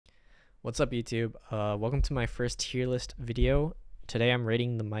What's up, YouTube? Welcome to my first tier list video. Today I'm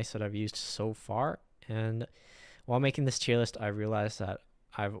rating the mice that I've used so far, and while making this tier list I realized that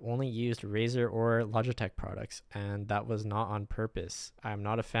I've only used Razer or Logitech products, and that was not on purpose. I'm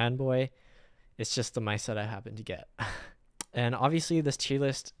not a fanboy, it's just the mice that I happen to get. And obviously this tier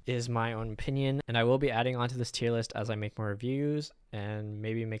list is my own opinion, and I will be adding onto this tier list as I make more reviews and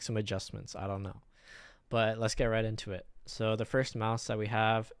maybe make some adjustments, I don't know. But let's get right into it. So the first mouse that we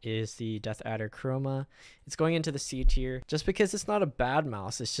have is the DeathAdder Chroma. It's going into the C tier just because it's not a bad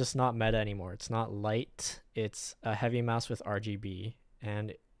mouse. It's just not meta anymore. It's not light. It's a heavy mouse with RGB.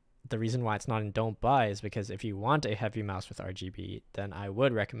 And the reason why it's not in don't buy is because if you want a heavy mouse with RGB, then I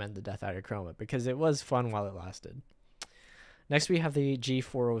would recommend the DeathAdder Chroma because it was fun while it lasted. Next, we have the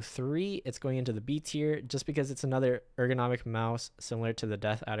G403. It's going into the B tier just because it's another ergonomic mouse similar to the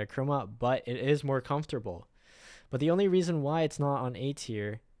DeathAdder Chroma, but it is more comfortable. But the only reason why it's not on A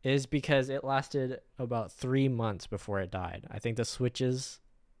tier is because it lasted about 3 months before it died. I think the switches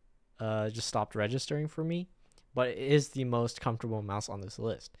just stopped registering for me, but it is the most comfortable mouse on this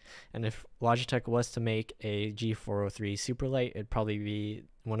list. And if Logitech was to make a G403 Superlight, it'd probably be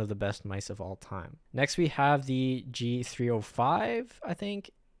one of the best mice of all time. Next, we have the G305, I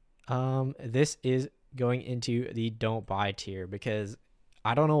think. This is going into the don't buy tier because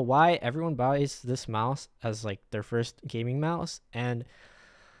I don't know why everyone buys this mouse as like their first gaming mouse, and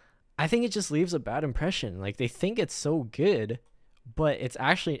I think it just leaves a bad impression. Like they think it's so good, but it's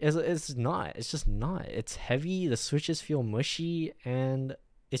actually it's not. It's just not. It's heavy, the switches feel mushy, and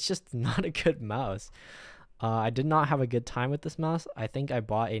it's just not a good mouse. I did not have a good time with this mouse. I think I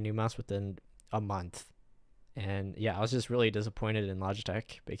bought a new mouse within a month. And yeah, I was just really disappointed in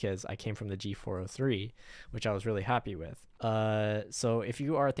Logitech because I came from the G403, which I was really happy with. So if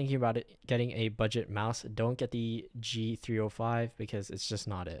you are thinking about getting a budget mouse, don't get the G305 because it's just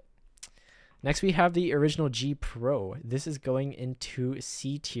not it. Next, we have the original G Pro. This is going into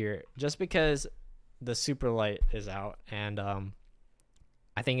C tier just because the Superlight is out, and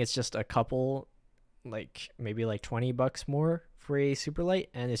I think it's just a couple, like maybe like $20 more for a Superlight,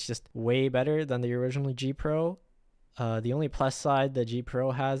 and it's just way better than the original G Pro. The only plus side the G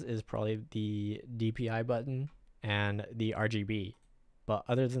Pro has is probably the DPI button and the RGB, but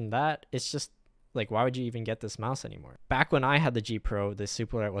other than that, it's just like, why would you even get this mouse anymore? Back when I had the G Pro, the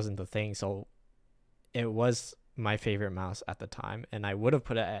Superlight wasn't the thing, so it was my favorite mouse at the time, and I would have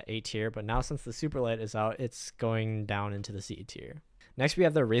put it at A tier, but now since the Superlight is out, it's going down into the C tier. Next, we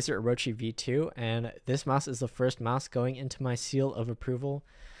have the Razer Orochi V2, and this mouse is the first mouse going into my seal of approval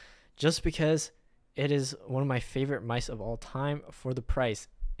just because it is one of my favorite mice of all time for the price.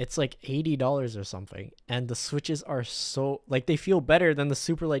 It's like $80 or something, and the switches are so, like, they feel better than the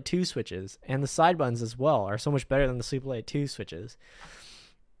Superlight 2 switches, and the side buttons as well are so much better than the Superlight 2 switches.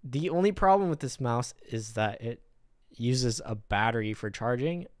 The only problem with this mouse is that it uses a battery for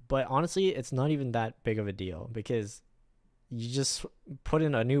charging, but honestly, it's not even that big of a deal because you just put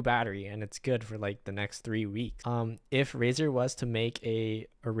in a new battery and it's good for like the next 3 weeks. If Razer was to make a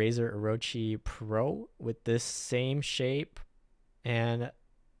Razer Orochi Pro with this same shape and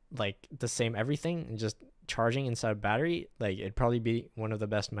like the same everything and just charging inside a battery, like it'd probably be one of the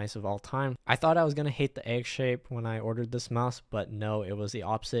best mice of all time. I thought I was gonna hate the egg shape when I ordered this mouse, but no, it was the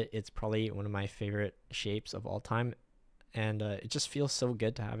opposite. It's probably one of my favorite shapes of all time, and it just feels so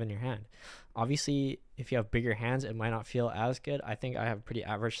good to have in your hand. Obviously, if you have bigger hands, it might not feel as good. I think I have pretty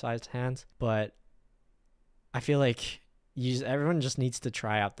average sized hands, but I feel like everyone just needs to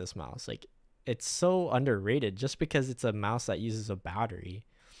try out this mouse. Like, it's so underrated just because it's a mouse that uses a battery.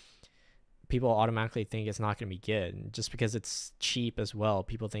 People automatically think it's not going to be good. And just because it's cheap as well,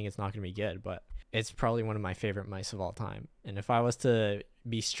 people think it's not going to be good, but it's probably one of my favorite mice of all time. And if I was to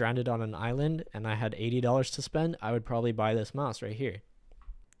be stranded on an island and I had $80 to spend, I would probably buy this mouse right here.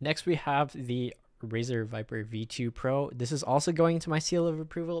 Next, we have the Razer Viper V2 Pro. This is also going to my seal of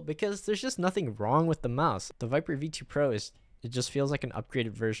approval because there's just nothing wrong with the mouse. The Viper V2 Pro it just feels like an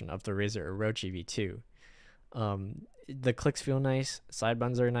upgraded version of the Razer Orochi V2. The clicks feel nice, side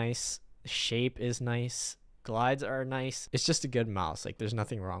buttons are nice, shape is nice, glides are nice. It's just a good mouse. Like, there's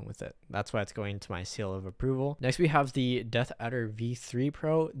nothing wrong with it. That's why it's going to my seal of approval. Next, we have the DeathAdder V3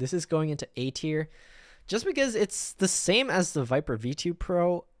 Pro. This is going into A tier just because it's the same as the Viper V2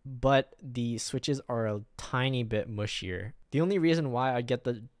 Pro, but the switches are a tiny bit mushier. The only reason why I'd get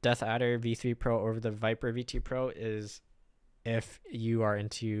the DeathAdder V3 Pro over the Viper V2 Pro is if you are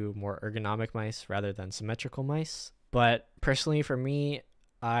into more ergonomic mice rather than symmetrical mice. But personally, for me,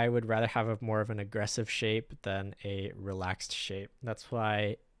 I would rather have more of an aggressive shape than a relaxed shape. That's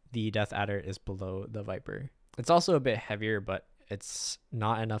why the DeathAdder is below the Viper. It's also a bit heavier, but it's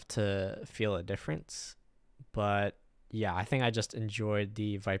not enough to feel a difference. But yeah, I think I just enjoyed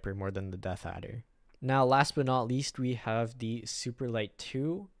the Viper more than the Death Adder. Now, last but not least, we have the Superlight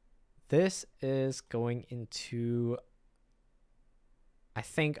 2. This is going into, I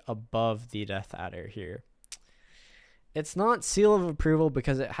think, above the Death Adder here. It's not seal of approval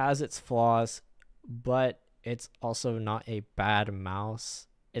because it has its flaws, but it's also not a bad mouse.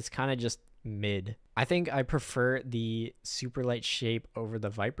 It's kind of just mid. I think I prefer the Superlight shape over the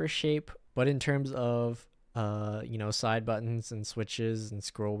Viper shape, but in terms of side buttons and switches and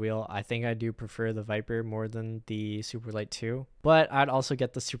scroll wheel, I think I do prefer the Viper more than the Superlight 2. But I'd also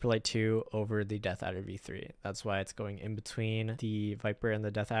get the Superlight 2 over the Death Adder V3. That's why it's going in between the Viper and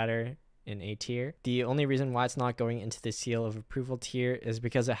the Death Adder in A tier. The only reason why it's not going into the seal of approval tier is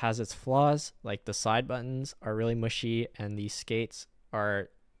because it has its flaws. Like the side buttons are really mushy and the skates are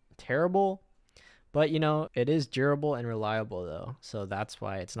terrible. But it is durable and reliable though. So that's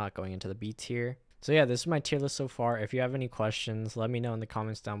why it's not going into the B tier. So yeah, this is my tier list so far. If you have any questions, let me know in the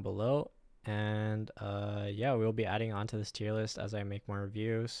comments down below. And yeah, we'll be adding on to this tier list as I make more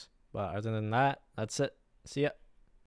reviews. But other than that, that's it. See ya.